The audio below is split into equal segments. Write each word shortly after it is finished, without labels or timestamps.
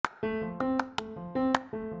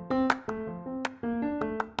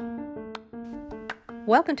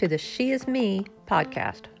Welcome to the She Is Me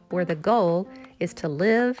podcast, where the goal is to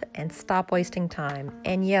live and stop wasting time.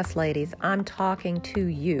 And yes, ladies, I'm talking to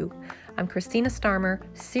you. I'm Christina Starmer,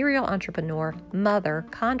 serial entrepreneur, mother,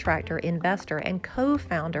 contractor, investor, and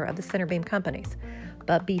co-founder of the Centerbeam Companies.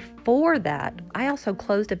 But before that, I also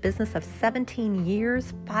closed a business of 17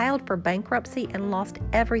 years, filed for bankruptcy, and lost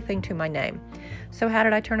everything to my name. So how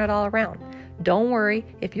did I turn it all around? Don't worry,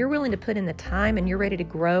 if you're willing to put in the time and you're ready to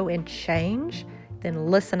grow and change, then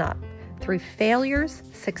listen up. Through failures,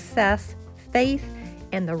 success, faith,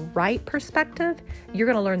 and the right perspective, you're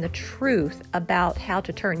going to learn the truth about how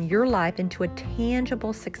to turn your life into a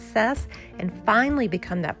tangible success and finally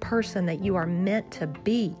become that person that you are meant to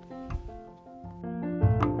be.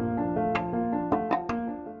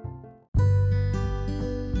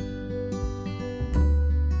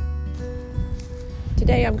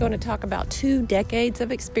 Today I'm going to talk about 2 decades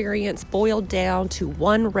of experience boiled down to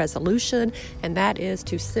one resolution, and that is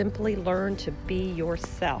to simply learn to be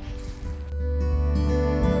yourself.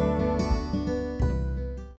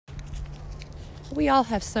 We all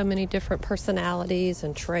have so many different personalities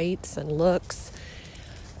and traits and looks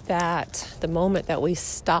that the moment that we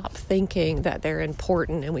stop thinking that they're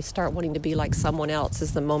important and we start wanting to be like someone else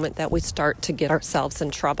is the moment that we start to get ourselves in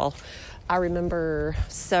trouble. I remember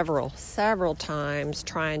several times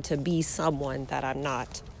trying to be someone that I'm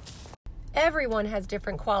not. Everyone has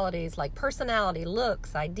different qualities like personality,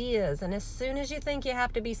 looks, ideas, and as soon as you think you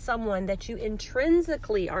have to be someone that you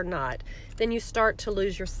intrinsically are not, then you start to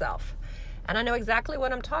lose yourself. And I know exactly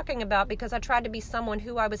what I'm talking about because I tried to be someone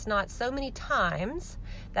who I was not so many times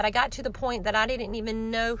that I got to the point that I didn't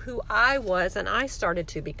even know who I was, and I started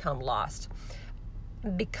to become lost.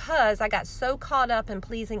 Because I got so caught up in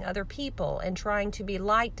pleasing other people and trying to be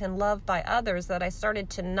liked and loved by others that I started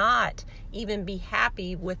to not even be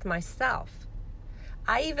happy with myself.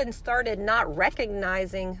 I even started not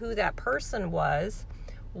recognizing who that person was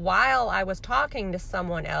while I was talking to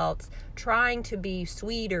someone else, trying to be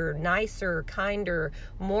sweeter, nicer, kinder,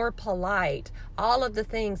 more polite, all of the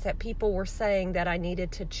things that people were saying that I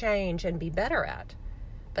needed to change and be better at.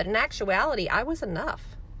 But in actuality, I was enough.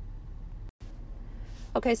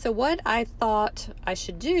 Okay, so what I thought I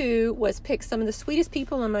should do was pick some of the sweetest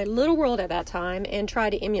people in my little world at that time and try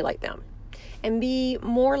to emulate them and be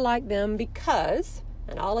more like them because,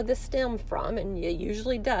 and all of this stemmed from, and it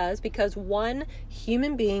usually does, because one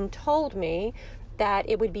human being told me that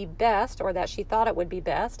it would be best, or that she thought it would be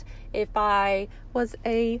best, if I was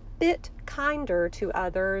a bit kinder to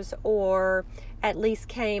others or at least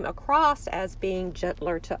came across as being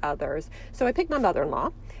gentler to others. So I picked my mother-in-law,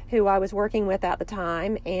 who I was working with at the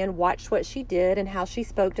time, and watched what she did and how she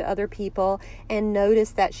spoke to other people, and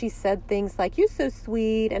noticed that she said things like, "You're so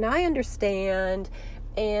sweet," and "I understand."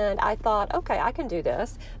 And I thought, okay, I can do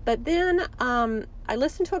this. But then I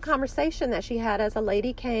listened to a conversation that she had as a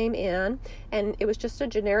lady came in, and it was just a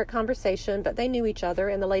generic conversation, but they knew each other,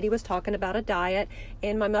 and the lady was talking about a diet,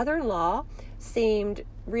 and my mother-in-law seemed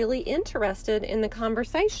really interested in the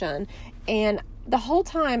conversation. And the whole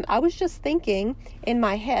time I was just thinking in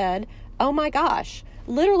my head, oh my gosh,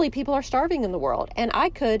 literally people are starving in the world, and I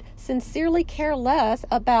could sincerely care less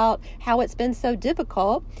about how it's been so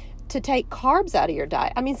difficult to take carbs out of your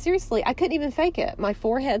diet. I mean, seriously, I couldn't even fake it. My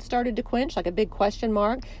forehead started to quench like a big question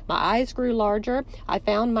mark. My eyes grew larger. I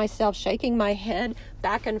found myself shaking my head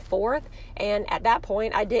back and forth. And at that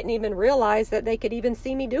point, I didn't even realize that they could even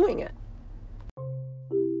see me doing it.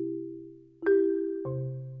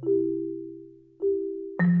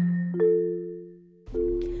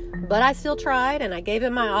 But I still tried, and I gave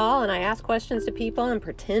it my all, and I asked questions to people and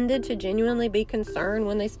pretended to genuinely be concerned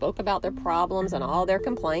when they spoke about their problems and all their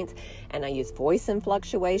complaints. And I used voice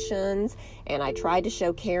inflectuations, and I tried to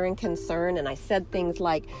show care and concern, and I said things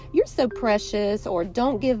like, "You're so precious," or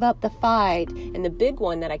 "Don't give up the fight." And the big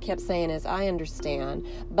one that I kept saying is, "I understand."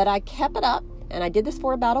 But I kept it up. And I did this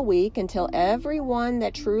for about a week until everyone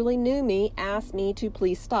that truly knew me asked me to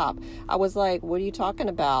please stop. I was like, what are you talking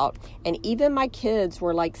about? And even my kids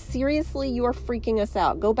were like, seriously, you are freaking us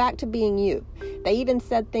out. Go back to being you. They even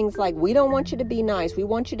said things like, we don't want you to be nice. We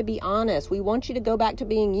want you to be honest. We want you to go back to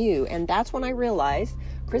being you. And that's when I realized,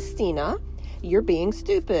 Christina, you're being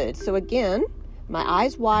stupid. So again, my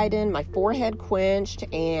eyes widened, my forehead quenched,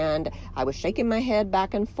 and I was shaking my head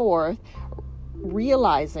back and forth,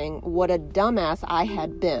 realizing what a dumbass I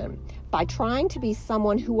had been by trying to be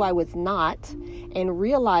someone who I was not and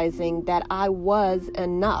realizing that I was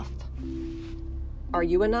enough. Are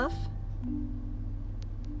you enough?